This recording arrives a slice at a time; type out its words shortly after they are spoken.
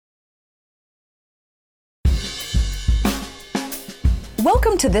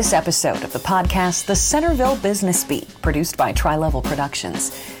Welcome to this episode of the podcast, The Centerville Business Beat, produced by Tri-Level Productions.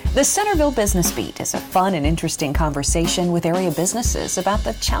 The Centerville Business Beat is a fun and interesting conversation with area businesses about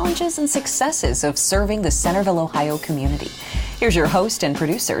the challenges and successes of serving the Centerville, Ohio community. Here's your host and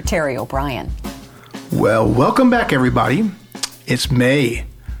producer, Terry O'Brien. Well, welcome back, everybody. It's May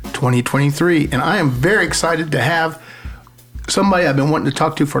 2023, and I am very excited to have somebody I've been wanting to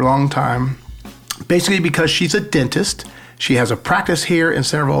talk to for a long time, basically because she's a dentist. She has a practice here in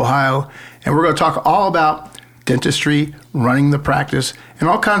Centerville, Ohio, and we're going to talk all about dentistry, running the practice, and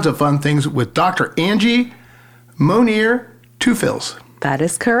all kinds of fun things with Dr. Angy Mounir-Toufils. That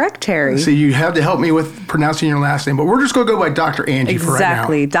is correct, Terry. So you have to help me with pronouncing your last name, but we're just going to go by Dr. Angy for right now.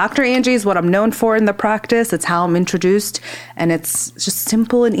 Exactly. Dr. Angy is what I'm known for in the practice. It's how I'm introduced, and it's just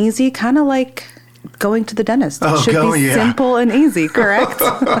simple and easy, kind of like going to the dentist. It should be simple and easy, correct?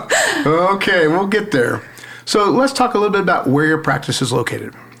 Okay, we'll get there. So let's talk a little bit about where your practice is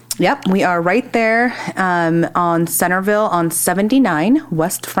located. Yep, we are right there on Centerville on 79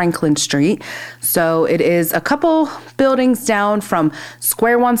 West Franklin Street. So it is a couple buildings down from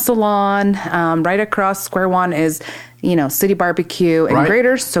Square One Salon. Right across Square One is, City Barbecue and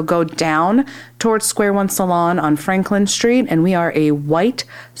Graders. So go down towards Square One Salon on Franklin Street, and we are a white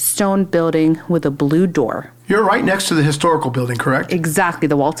stone building with a blue door. You're right next to the historical building, correct? Exactly,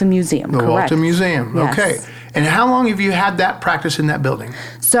 the Walton Museum, correct. Walton Museum, yes. Okay. And how long have you had that practice in that building?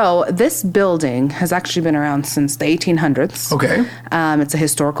 So this building has actually been around since the 1800s. Okay. It's a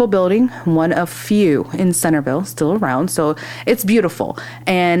historical building, one of few in Centerville, still around. So it's beautiful.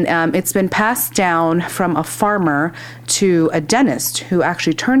 And it's been passed down from a farmer to a dentist who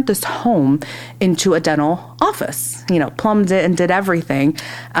actually turned this home into a dental office, plumbed it and did everything.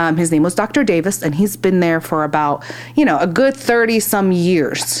 His name was Dr. Davis, and he's been there for about, a good 30-some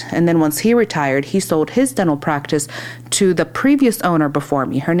years. And then once he retired, he sold his dental practice to the previous owner before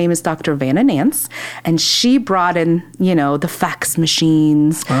me. Her name is Dr. Vanna Nance, and she brought in, the fax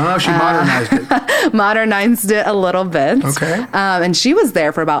machines. Oh, she modernized it. Modernized it a little bit. Okay. And she was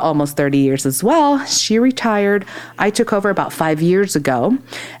there for about almost 30 years as well. She retired. I took over about 5 years ago,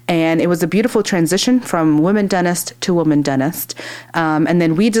 and it was a beautiful transition from women dentist to woman dentist. And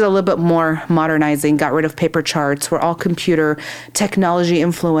then we did a little bit more modernizing, got rid of paper charts. We're all computer technology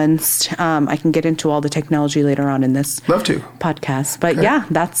influenced. I can get into all the technology later on in this podcast. But yeah,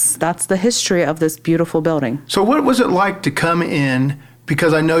 that's the history of this beautiful building. So what was it like to come in?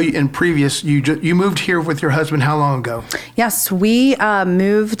 Because I know in previous, you moved here with your husband how long ago? Yes, we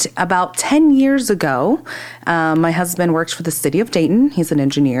moved about 10 years ago. My husband works for the city of Dayton. He's an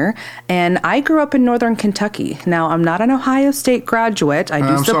engineer. And I grew up in Northern Kentucky. Now, I'm not an Ohio State graduate. I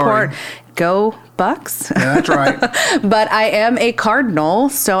do support Go Bucks. Yeah, that's right. But I am a Cardinal.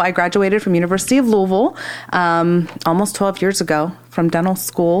 So I graduated from University of Louisville almost 12 years ago from dental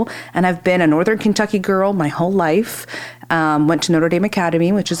school. And I've been a Northern Kentucky girl my whole life. Went to Notre Dame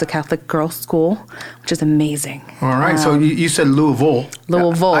Academy, which is a Catholic girls' school, which is amazing. All right. So you said Louisville.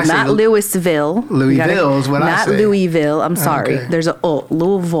 Louisville, not Louisville. Louisville is what I say. Not Louisville. I'm sorry. Okay. There's a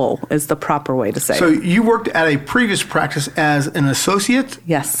Louisville is the proper way to say So it. you worked at a previous practice as an associate?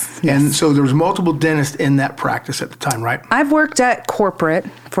 Yes. And so there was multiple dentists in that practice at the time, right? I've worked at corporate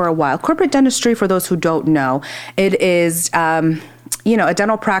for a while. Corporate dentistry, for those who don't know, it is a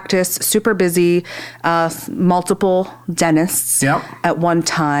dental practice, super busy, multiple dentists at one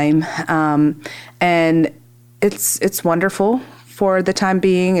time. And it's wonderful for the time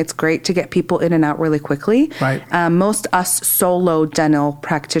being. It's great to get people in and out really quickly. Right. Most us solo dental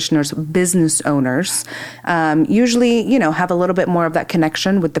practitioners, business owners, usually, have a little bit more of that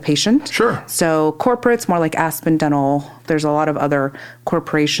connection with the patient. Sure. So corporate's more like Aspen Dental. There's a lot of other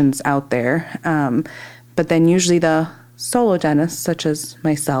corporations out there. But then usually the solo dentists, such as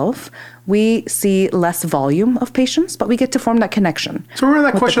myself, we see less volume of patients, but we get to form that connection. So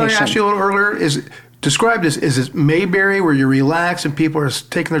remember that question I asked you a little earlier? Is this Mayberry where you relax and people are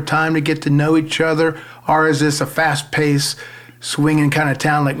taking their time to get to know each other, or is this a fast-paced, swinging kind of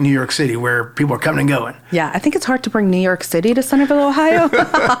town like New York City where people are coming and going? Yeah, I think it's hard to bring New York City to Centerville, Ohio.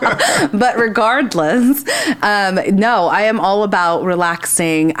 But regardless, no, I am all about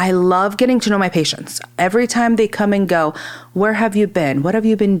relaxing. I love getting to know my patients. Every time they come and go, where have you been? What have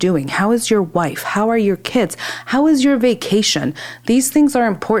you been doing? How is your wife? How are your kids? How is your vacation? These things are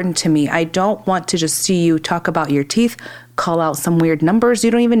important to me. I don't want to just see you talk about your teeth, call out some weird numbers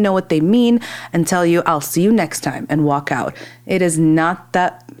you don't even know what they mean, and tell you, I'll see you next time, and walk out. It is not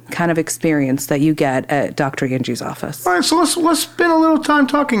that kind of experience that you get at Dr. Angy's office. All right, so let's spend a little time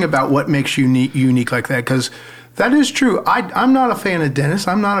talking about what makes you unique like that, because That is true. I'm not a fan of dentists.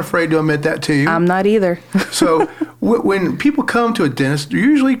 I'm not afraid to admit that to you. I'm not either. So when people come to a dentist, they're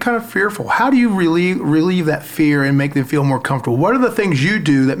usually kind of fearful. How do you relieve that fear and make them feel more comfortable? What are the things you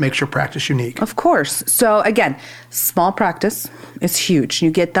do that makes your practice unique? Of course. So again, small practice is huge.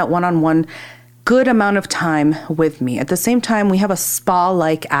 You get that one-on-one good amount of time with me. At the same time, we have a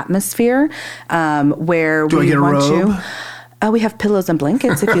spa-like atmosphere where do I get a robe? We have pillows and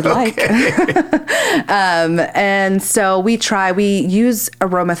blankets if you'd like. And so we use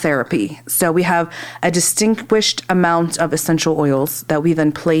aromatherapy. So we have a distinguished amount of essential oils that we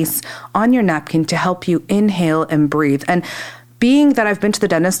then place on your napkin to help you inhale and breathe. And being that I've been to the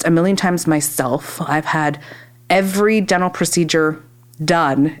dentist a million times myself, I've had every dental procedure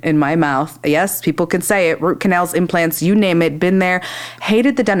done in my mouth. Yes, people can say it. Root canals, implants, you name it, been there.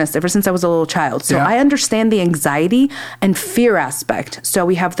 Hated the dentist ever since I was a little child. So I understand the anxiety and fear aspect. So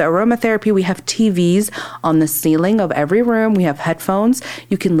we have the aromatherapy. We have TVs on the ceiling of every room. We have headphones.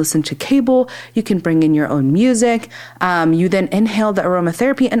 You can listen to cable. You can bring in your own music. You then inhale the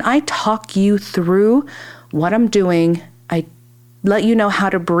aromatherapy, and I talk you through what I'm doing. I let you know how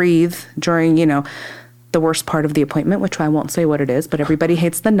to breathe during, the worst part of the appointment, which I won't say what it is, but everybody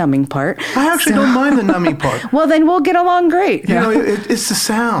hates the numbing part. I actually don't mind the numbing part. Well, then we'll get along great. It's the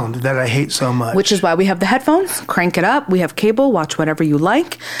sound that I hate so much. Which is why we have the headphones. Crank it up. We have cable. Watch whatever you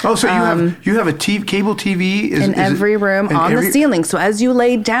like. Oh, so you have a cable TV in every room on the ceiling. So as you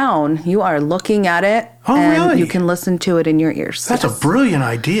lay down, you are looking at it. Oh, and really? You can listen to it in your ears. That's a brilliant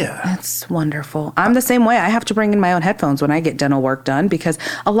idea. It's wonderful. I'm the same way. I have to bring in my own headphones when I get dental work done because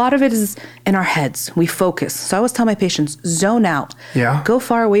a lot of it is in our heads. We focus. So I always tell my patients, zone out. Yeah. Go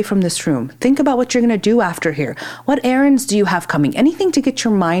far away from this room. Think about what you're going to do after here. What errands do you have coming? Anything to get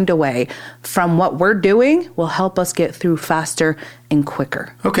your mind away from what we're doing will help us get through faster and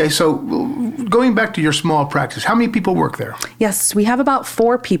quicker. Okay, so going back to your small practice, how many people work there? Yes, we have about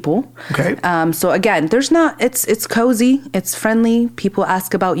 4 people. Okay. So again, it's cozy, it's friendly. People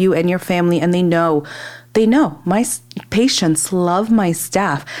ask about you and your family, and they know. My patients love my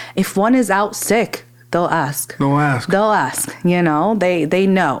staff. If one is out sick, they'll ask. They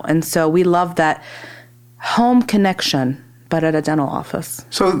know. And so we love that home connection, but at a dental office.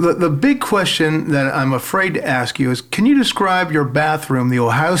 So the big question that I'm afraid to ask you is, can you describe your bathroom, the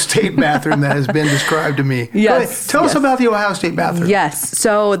Ohio State bathroom that has been described to me? Yes. Tell us about the Ohio State bathroom. Yes.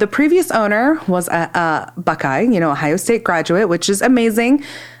 So the previous owner was a Buckeye, Ohio State graduate, which is amazing.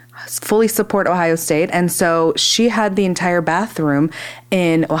 Fully support Ohio State. And so she had the entire bathroom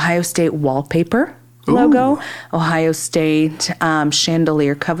in Ohio State wallpaper logo, Ohio State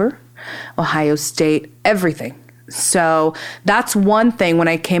chandelier cover, Ohio State everything. So that's one thing when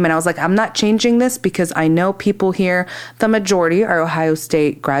I came in, I was like, I'm not changing this because I know people here, the majority are Ohio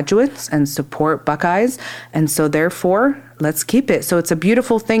State graduates and support Buckeyes. And so therefore, let's keep it. So it's a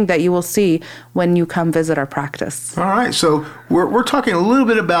beautiful thing that you will see when you come visit our practice. All right. So we're talking a little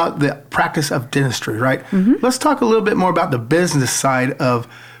bit about the practice of dentistry, right? Mm-hmm. Let's talk a little bit more about the business side of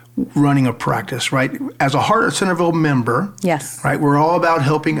running a practice, right? As a Heart of Centerville member, yes, right, we're all about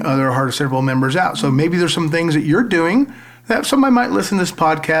helping other Heart of Centerville members out. So maybe there's some things that you're doing that somebody might listen to this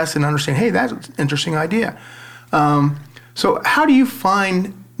podcast and understand, hey, that's an interesting idea. So how do you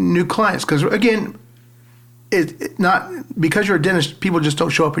find new clients? Because again, it's not because you're a dentist, people just don't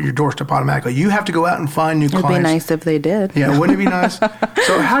show up at your doorstep automatically. You have to go out and find new clients. It'd be nice if they did. Yeah, wouldn't it be nice?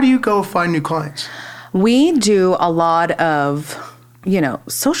 So how do you go find new clients? We do a lot of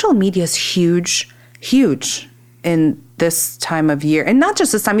social media is huge in this time of year. And not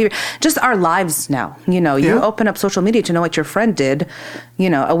just this time of year, just our lives now. You open up social media to know what your friend did,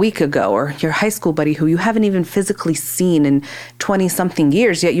 a week ago, or your high school buddy who you haven't even physically seen in 20-something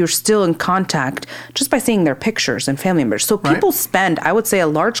years, yet you're still in contact just by seeing their pictures and family members. So people spend, I would say, a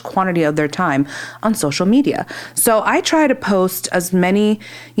large quantity of their time on social media. So I try to post as many,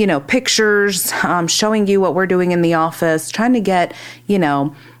 pictures, showing you what we're doing in the office, trying to get,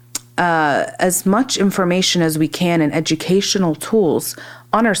 as much information as we can and educational tools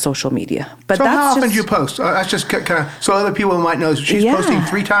on our social media. But so that's how often do you post? That's just kind of so other people might know. She's posting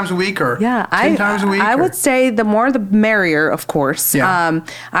 3 times a week or 10 times a week? I would say the more the merrier, of course. Yeah.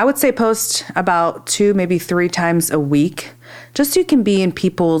 I would say post about 2, maybe 3 times a week, just so you can be in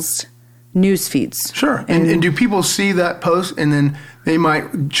people's news feeds. Sure. And do people see that post and then they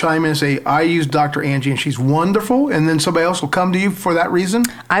might chime in and say, I use Dr. Angy and she's wonderful, and then somebody else will come to you for that reason?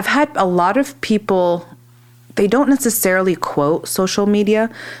 I've had a lot of people, they don't necessarily quote social media,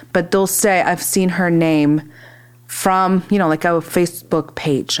 but they'll say, I've seen her name from, like a Facebook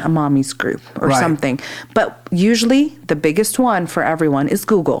page, a mommy's group or something. But usually the biggest one for everyone is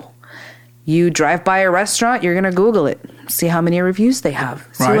Google. You drive by a restaurant, you're going to Google it, see how many reviews they have,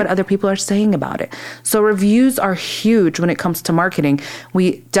 see what other people are saying about it. So reviews are huge when it comes to marketing.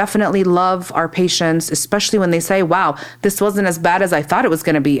 We definitely love our patients, especially when they say, wow, this wasn't as bad as I thought it was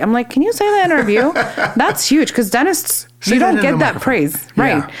going to be. I'm like, can you say that in a review? That's huge, because dentists, you don't get that praise.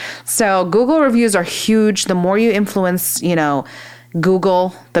 Right. Yeah. So Google reviews are huge. The more you influence,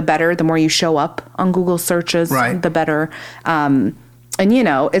 Google, the better. The more you show up on Google searches, the better. And,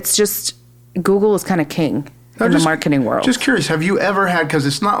 it's just... Google is kind of king in the marketing world. Just curious, have you ever had, because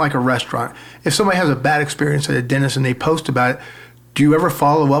it's not like a restaurant, if somebody has a bad experience at a dentist and they post about it, do you ever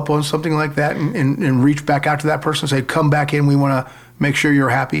follow up on something like that and reach back out to that person and say, come back in, we want to make sure you're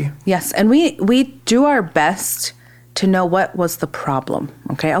happy? Yes, and we do our best to know what was the problem,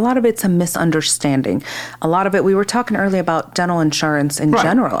 okay? A lot of it's a misunderstanding. A lot of it, we were talking earlier about dental insurance in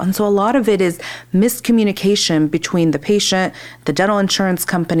general, and so a lot of it is miscommunication between the patient, the dental insurance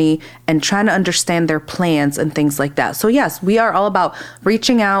company, and trying to understand their plans and things like that. So yes, we are all about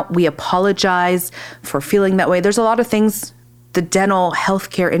reaching out. We apologize for feeling that way. There's a lot of things the dental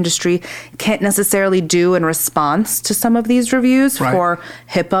healthcare industry can't necessarily do in response to some of these reviews for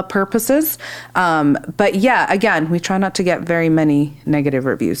HIPAA purposes. But yeah, again, we try not to get very many negative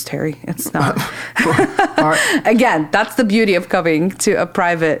reviews, Terry. It's not. Again, that's the beauty of coming to a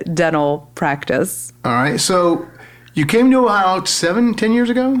private dental practice. All right. So you came to Ohio 10 years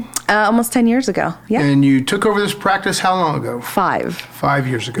ago? Almost 10 years ago. Yeah. And you took over this practice how long ago? 5. 5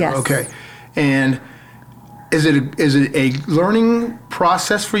 years ago. Yes. Okay. And is it a learning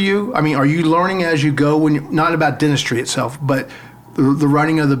process for you? I mean, are you learning as you go not about dentistry itself, but the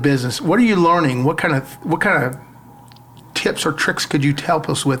running of the business? What are you learning? What kind of tips or tricks could you help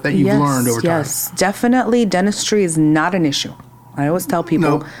us with that you've learned over time? Yes, definitely dentistry is not an issue. I always tell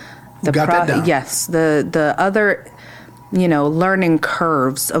people that down. Yes, the other learning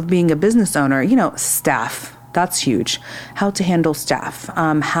curves of being a business owner, staff. That's huge. How to handle staff,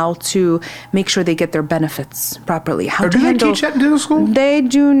 how to make sure they get their benefits properly. Do they teach that in dental school? They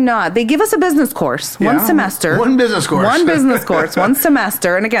do not. They give us a business course, one semester. One business course. One business course, one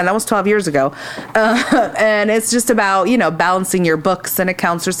semester. And again, that was 12 years ago. And it's just about, balancing your books and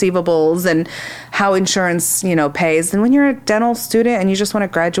accounts receivables and how insurance, pays. And when you're a dental student and you just want to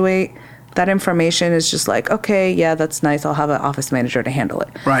graduate, that information is just like, okay, yeah, that's nice. I'll have an office manager to handle it.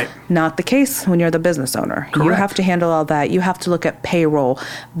 Right. Not the case when you're the business owner. Correct. You have to handle all that. You have to look at payroll,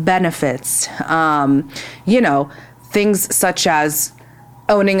 benefits, things such as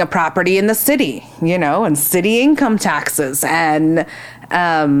owning a property in the city, and city income taxes and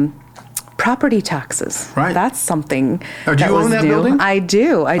property taxes. Right. That's something do you own that building? I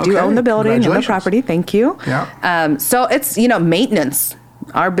do. I do own the building and the property. Thank you. Yeah. So it's, maintenance.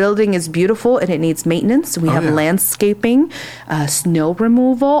 Our building is beautiful and it needs maintenance. We have landscaping, snow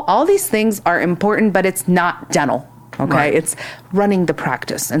removal. All these things are important, but it's not dental. Okay. Right. It's running the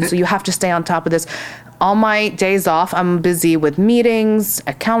practice. And so you have to stay on top of this. All my days off, I'm busy with meetings,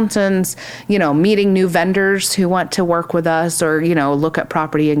 accountants, meeting new vendors who want to work with us or, look at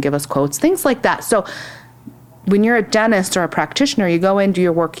property and give us quotes, things like that. So when you're a dentist or a practitioner, you go in, do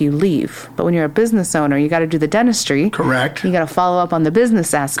your work, you leave. But when you're a business owner, you got to do the dentistry. Correct. You got to follow up on the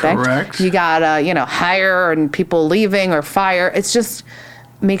business aspect. Correct. You got to, hire and people leaving or fire. It's just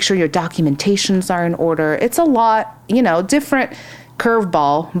make sure your documentations are in order. It's a lot, different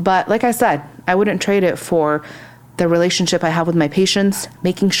curveball. But like I said, I wouldn't trade it for the relationship I have with my patients.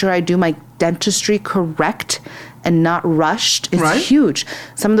 Making sure I do my dentistry correct and not rushed is huge.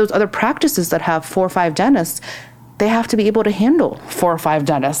 Some of those other practices that have 4 or 5 dentists, they have to be able to handle 4 or 5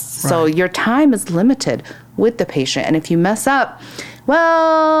 dentists. Right. So your time is limited with the patient. And if you mess up,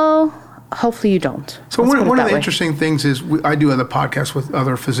 well, hopefully you don't. So one of the interesting things is I do other podcasts with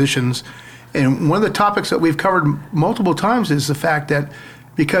other physicians. And one of the topics that we've covered multiple times is the fact that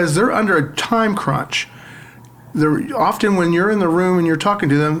because they're under a time crunch, often when you're in the room and you're talking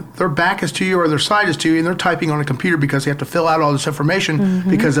to them, their back is to you or their side is to you, and they're typing on a computer because they have to fill out all this information. Mm-hmm.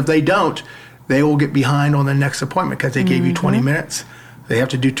 Because if they don't, they will get behind on the next appointment because they gave you 20 minutes. They have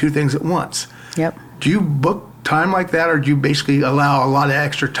to do 2 things at once. Yep. Do you book time like that, or do you basically allow a lot of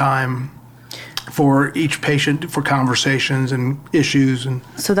extra time for each patient for conversations and issues? And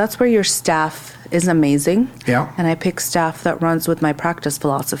so that's where your staff is amazing. Yeah. And I pick staff that runs with my practice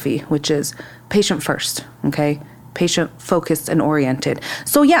philosophy, which is patient first, okay? Patient focused and oriented.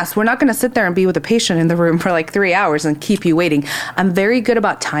 So yes, we're not going to sit there and be with a patient in the room for like 3 hours and keep you waiting. I'm very good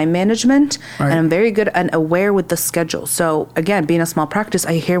about time management, and I'm very good and aware with the schedule. So again, being a small practice,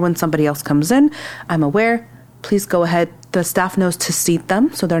 I hear when somebody else comes in, I'm aware. Please go ahead, the staff knows to seat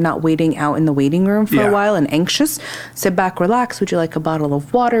them so they're not waiting out in the waiting room for a while and anxious. Sit back, relax. Would you like a bottle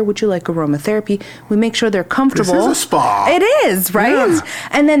of water? Would you like aromatherapy? We make sure they're comfortable. This is a spa. It is, right? Yeah.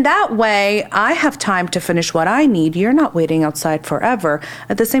 And then that way, I have time to finish what I need. You're not waiting outside forever.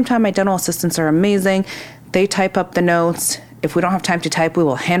 At the same time, my dental assistants are amazing. They type up the notes. If we don't have time to type, we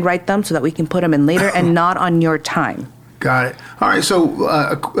will handwrite them so that we can put them in later and not on your time. Got it. All right. So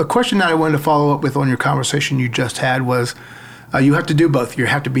a question that I wanted to follow up with on your conversation you just had was you have to do both. You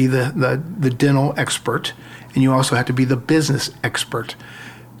have to be the dental expert, and you also have to be the business expert.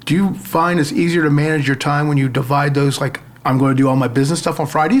 Do you find it's easier to manage your time when you divide those, like, I'm going to do all my business stuff on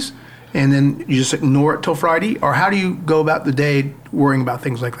Fridays, and then you just ignore it till Friday? Or how do you go about the day worrying about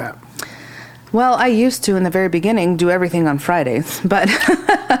things like that? Well, I used to, in the very beginning, do everything on Fridays. But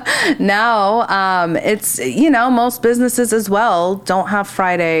now it's, most businesses as well don't have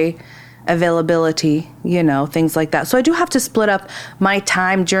Friday availability, things like that. So I do have to split up my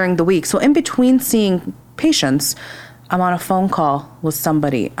time during the week. So in between seeing patients, I'm on a phone call with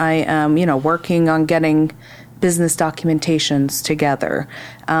somebody. I am, working on getting business documentations together.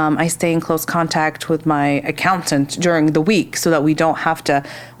 I stay in close contact with my accountant during the week so that we don't have to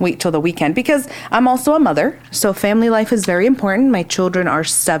wait till the weekend, because I'm also a mother. So family life is very important. My children are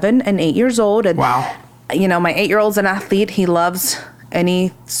 7 and 8 years old. And, wow. My 8-year-old's an athlete. He loves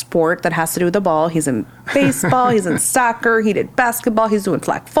any sport that has to do with the ball. He's in baseball, he's in soccer, he did basketball, he's doing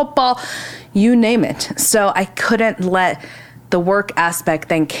flag football, you name it. So I couldn't let the work aspect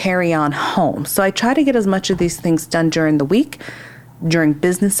then carry on home. So I try to get as much of these things done during the week, during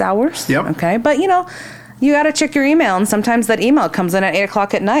business hours. Yep. Okay. But you got to check your email, and sometimes that email comes in at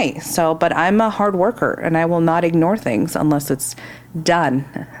 8:00 at night. So, but I'm a hard worker, and I will not ignore things unless it's done.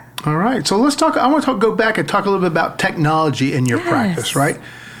 All right. So let's talk. I want to go back and talk a little bit about technology in your practice, right?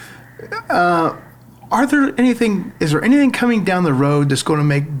 Is there anything coming down the road that's going to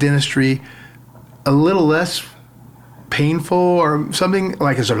make dentistry a little less painful, or something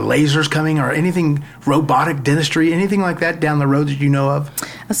like, is there lasers coming or anything, robotic dentistry, anything like that down the road that you know of?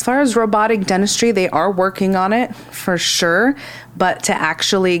 As far as robotic dentistry, they are working on it for sure, but to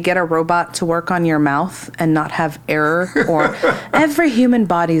actually get a robot to work on your mouth and not have error, or every human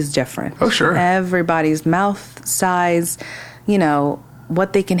body is different. Oh, sure. Everybody's mouth size,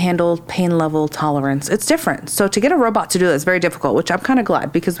 what they can handle, pain level, tolerance. It's different. So to get a robot to do that is very difficult, which I'm kind of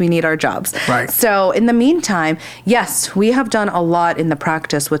glad, because we need our jobs. Right. So in the meantime, yes, we have done a lot in the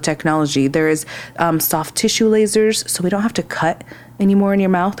practice with technology. There is soft tissue lasers, so we don't have to cut anymore in your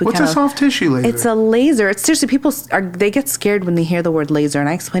mouth. What's a soft tissue laser? It's a laser. It's seriously, people they get scared when they hear the word laser, and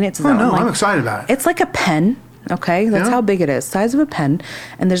I explain it to them. I'm excited about it. It's like a pen. Okay, that's how big it is, size of a pen,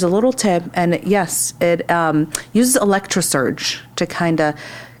 and there's a little tip, and yes, it uses electrosurge to kind of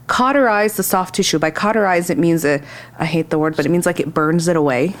cauterize the soft tissue. By cauterize, it means, I hate the word, but it means like it burns it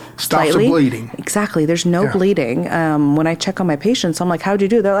away. Stops the bleeding. Exactly, there's no bleeding. When I check on my patients, I'm like, how'd you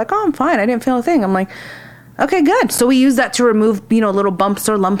do? They're like, oh, I'm fine, I didn't feel a thing. I'm like, okay, good. So we use that to remove, little bumps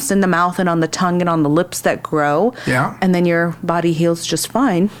or lumps in the mouth and on the tongue and on the lips that grow. Yeah. And then your body heals just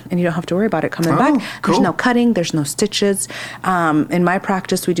fine, and you don't have to worry about it coming back. Cool. There's no cutting. There's no stitches. In my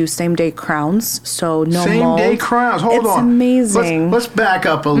practice, we do same-day crowns, so no mold. Same-day crowns. Hold on. It's amazing. Let's back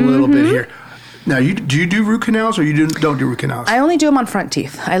up a little bit here. Now, do you do root canals, or you don't do root canals? I only do them on front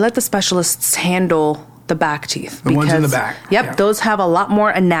teeth. I let the specialists handle the back teeth. The ones in the back. Yep, yeah. Those have a lot more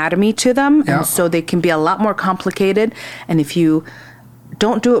anatomy to them, Yeah. and so they can be a lot more complicated. And if you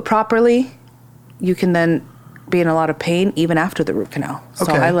don't do it properly, you can then be in a lot of pain even after the root canal. So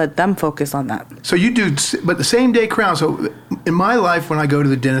Okay. I let them focus on that. So you do, but the same day crown. So in my life, when I go to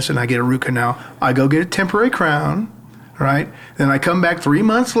the dentist and I get a root canal, I go get a temporary crown, right? Then I come back 3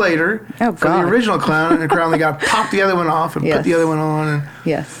 months later for the original crown, and the crown, they got to pop the other one off and put the other one on. And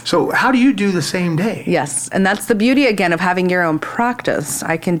Yes. So how do you do the same day? Yes, and that's the beauty, again, of having your own practice.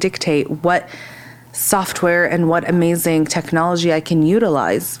 I can dictate what software and what amazing technology I can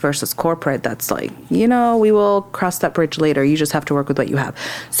utilize versus corporate. That's like, we will cross that bridge later. You just have to work with what you have.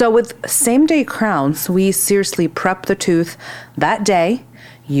 So with same-day crowns, we seriously prep the tooth that day.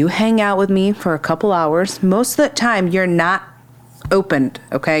 You hang out with me for a couple hours. Most of the time, you're not opened,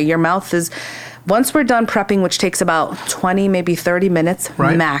 okay? Your mouth is, once we're done prepping, which takes about 20, maybe 30 minutes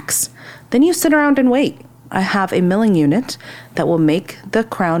max, then you sit around and wait. I have a milling unit that will make the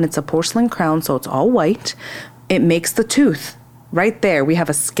crown. It's a porcelain crown, so it's all white. It makes the tooth right there. We have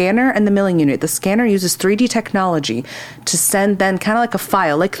a scanner and the milling unit. The scanner uses 3D technology to send then kind of like a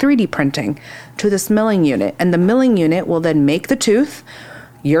file, like 3D printing, to this milling unit. And the milling unit will then make the tooth.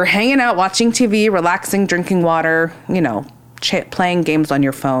 You're hanging out, watching TV, relaxing, drinking water, playing games on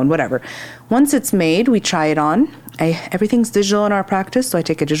your phone, whatever. Once it's made, we try it on. Everything's digital in our practice, so I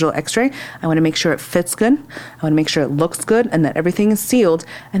take a digital x-ray. I want to make sure it fits good. I want to make sure it looks good and that everything is sealed.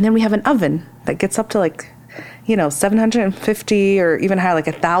 And then we have an oven that gets up to 750 or even higher,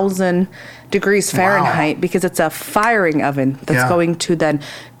 1,000 degrees Fahrenheit, because it's a firing oven that's going to then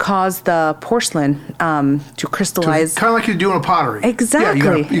cause the porcelain to crystallize. Kind of like you're doing a pottery.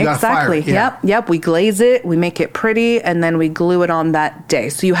 Exactly. You gotta fire it. Yep. We glaze it, we make it pretty, and then we glue it on that day.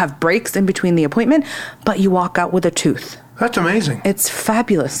 So you have breaks in between the appointment, but you walk out with a tooth. That's amazing. It's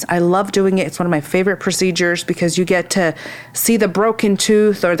fabulous. I love doing it. It's one of my favorite procedures because you get to see the broken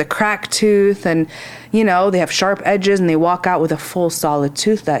tooth or the cracked tooth, and they have sharp edges, and they walk out with a full solid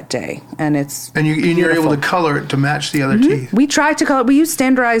tooth that day, and you're able to color it to match the other teeth. We try to color. We use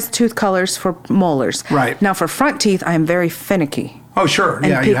standardized tooth colors for molars. Right. Now for front teeth, I am very finicky. Oh sure, and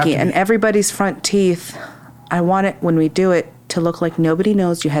picky, you have to be. And everybody's front teeth, I want it when we do it to look like nobody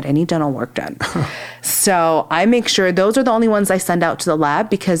knows you had any dental work done. So I make sure those are the only ones I send out to the lab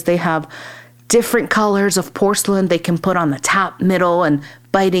because they have different colors of porcelain they can put on the top, middle, and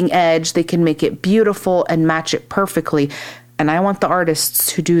biting edge. They can make it beautiful and match it perfectly. And I want the artists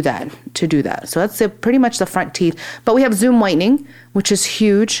who do that to do that. So that's pretty much the front teeth. But we have Zoom whitening, which is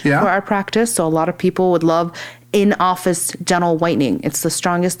huge for our practice. So a lot of people would love in-office dental whitening. It's the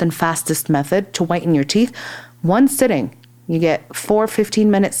strongest and fastest method to whiten your teeth. One sitting. You get 4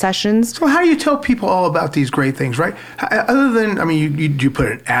 15-minute sessions. So how do you tell people all about these great things, right? Other than, you put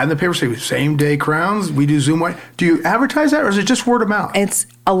an ad in the paper, say same day crowns, we do Zoom white. Do you advertise that, or is it just word of mouth?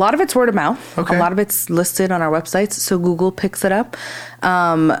 A lot of it's word of mouth. Okay. A lot of it's listed on our websites, so Google picks it up.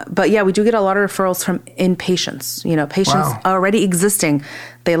 But yeah, we do get a lot of referrals from inpatients. Patients already existing.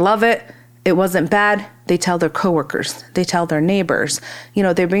 They love it. It wasn't bad. They tell their coworkers. They tell their neighbors.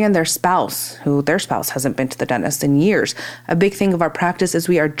 They bring in their spouse, who their spouse hasn't been to the dentist in years. A big thing of our practice is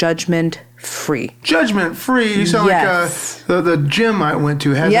we are judgment-free. Judgment-free? You sound like the gym I went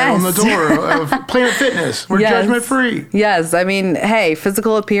to had that on the door of Planet Fitness. We're judgment-free. Yes. Hey,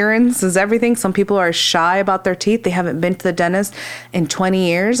 physical appearance is everything. Some people are shy about their teeth. They haven't been to the dentist in 20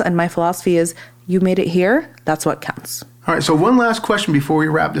 years. And my philosophy is, you made it here, that's what counts. All right, so one last question before we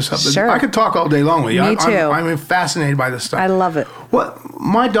wrap this up. Sure. I could talk all day long with you. Me too. I'm fascinated by this stuff. I love it.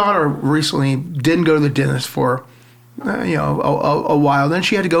 My daughter recently didn't go to the dentist for a while. Then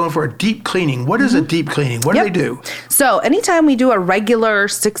she had to go in for a deep cleaning. What is a deep cleaning? What do they do? So anytime we do a regular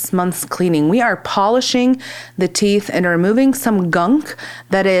 6 months cleaning, we are polishing the teeth and removing some gunk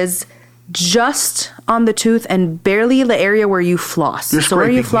that is just on the tooth and barely the area where you floss. You're so where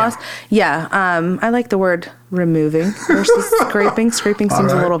you scraping, floss, I like the word removing versus scraping. Scraping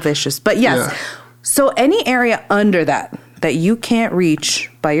seems a little vicious, but yes. Yeah. So any area under that you can't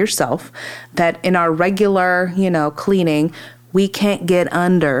reach by yourself, that in our regular, cleaning, we can't get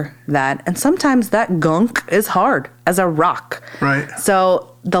under that. And sometimes that gunk is hard as a rock. Right.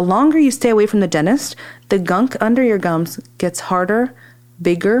 So the longer you stay away from the dentist, the gunk under your gums gets harder,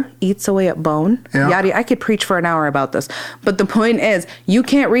 bigger, eats away at bone. Yadi, I could preach for an hour about this. But the point is, you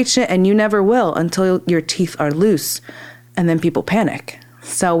can't reach it and you never will until your teeth are loose. And then people panic.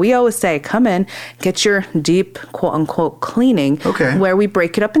 So we always say, come in, get your deep, quote unquote, cleaning, where we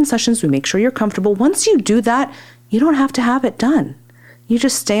break it up in sessions. We make sure you're comfortable. Once you do that, you don't have to have it done. You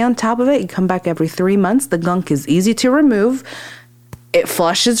just stay on top of it. You come back every 3 months. The gunk is easy to remove. It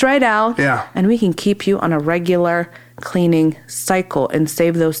flushes right out. Yeah. And we can keep you on a regular cleaning cycle and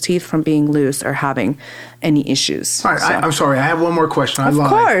save those teeth from being loose or having any issues. All right, I'm sorry. I have one more question. Of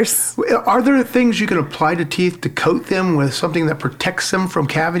course. Are there things you can apply to teeth to coat them with something that protects them from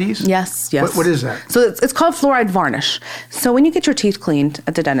cavities? Yes. What is that? So it's called fluoride varnish. So when you get your teeth cleaned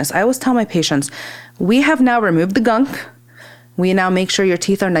at the dentist, I always tell my patients, we have now removed the gunk. We now make sure your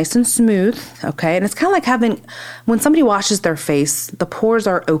teeth are nice and smooth, okay? And it's kind of like when somebody washes their face, the pores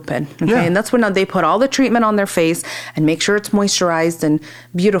are open, okay? Yeah. And that's when they put all the treatment on their face and make sure it's moisturized and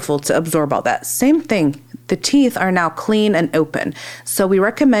beautiful to absorb all that. Same thing. The teeth are now clean and open. So we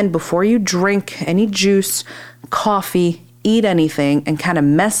recommend before you drink any juice, coffee, eat anything, and kind of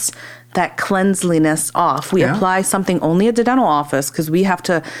mess that cleanliness off. We apply something only at the dental office because we have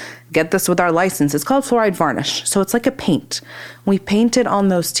to get this with our license. It's called fluoride varnish. So it's like a paint. We paint it on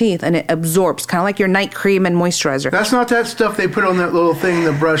those teeth and it absorbs, kind of like your night cream and moisturizer. That's not that stuff they put on that little thing,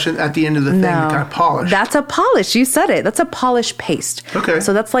 the brush at the end of the thing to kind of polish. That's a polish. You said it. That's a polish paste. Okay.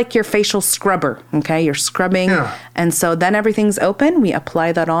 So that's like your facial scrubber, okay? You're scrubbing. Yeah. And so then everything's open. We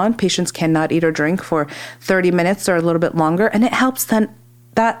apply that on. Patients cannot eat or drink for 30 minutes or a little bit longer. And it helps then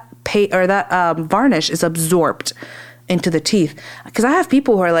that varnish is absorbed into the teeth. Because I have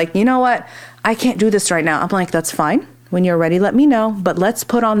people who are like, you know what? I can't do this right now. I'm like, that's fine. When you're ready, let me know. But let's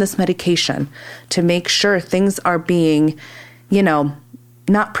put on this medication to make sure things are being,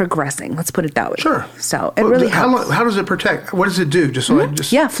 not progressing. Let's put it that way. Sure. So it really helps. How does it protect? What does it do?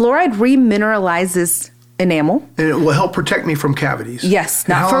 Yeah, fluoride remineralizes enamel. And it will help protect me from cavities. Yes, And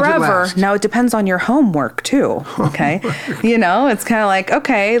not how long does it forever. last? Now it depends on your homework too. Okay. It's kind of like,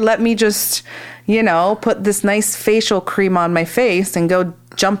 okay, let me just, put this nice facial cream on my face and go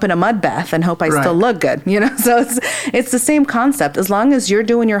jump in a mud bath and hope I still look good. So it's the same concept. As long as you're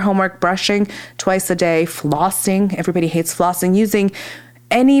doing your homework, brushing twice a day, flossing. Everybody hates flossing. Using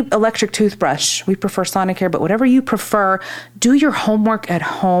any electric toothbrush. We prefer Sonicare, but whatever you prefer, do your homework at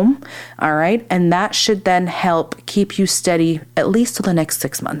home, all right? And that should then help keep you steady at least till the next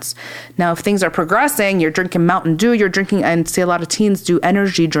 6 months. Now, if things are progressing, you're drinking Mountain Dew, and see a lot of teens do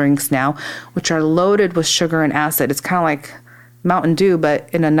energy drinks now, which are loaded with sugar and acid. It's kind of like Mountain Dew, but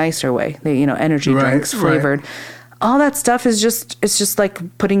in a nicer way. They, energy drinks flavored. Right. All that stuff it's just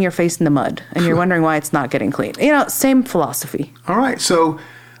like putting your face in the mud and you're wondering why it's not getting clean. Same philosophy. All right. So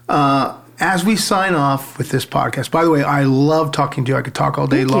as we sign off with this podcast, by the way, I love talking to you. I could talk all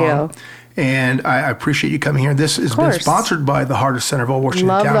day long. Thank you. And I appreciate you coming here. This has been sponsored by the Heart of Centerville, Washington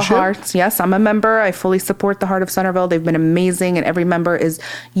Township. Love the Heart. Yes, I'm a member. I fully support the Heart of Centerville. They've been amazing and every member is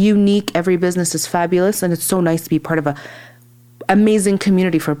unique. Every business is fabulous and it's so nice to be part of a amazing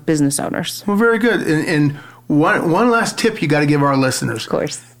community for business owners. Well, very good. And one last tip you got to give our listeners. Of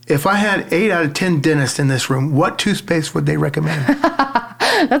course. If I had 8 out of 10 dentists in this room, what toothpaste would they recommend?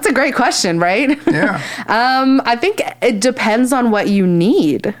 That's a great question, right? Yeah. I think it depends on what you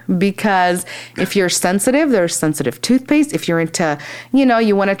need because if you're sensitive, there's sensitive toothpaste. If you're into,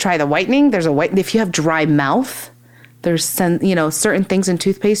 you want to try the whitening, there's if you have dry mouth, there's certain things in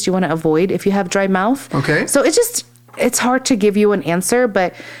toothpaste you want to avoid if you have dry mouth. Okay. So it's hard to give you an answer,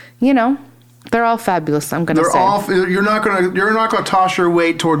 but they're all fabulous. I'm going to say you're not going to toss your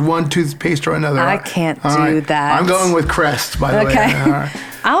weight toward one toothpaste or another. I can't do that. I'm going with Crest, by the way. Okay.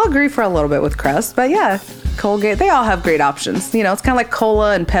 I'll agree for a little bit with Crest, but yeah, Colgate. They all have great options. It's kind of like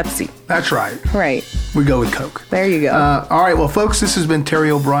Cola and Pepsi. That's right. Right. We go with Coke. There you go. All right. Well, folks, this has been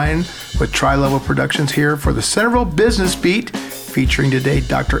Terry O'Brien with Tri-Level Productions here for the Centerville Business Beat, featuring today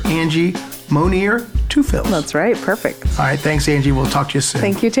Dr. Angy Mounir-Toufils. That's right. Perfect. All right. Thanks, Angy. We'll talk to you soon.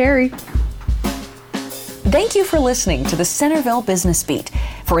 Thank you, Terry. Thank you for listening to the Centerville Business Beat.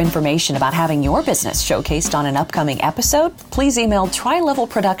 For information about having your business showcased on an upcoming episode, please email Tri-Level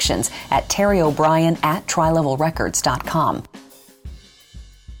Productions at terryobrien@trilevelrecords.com.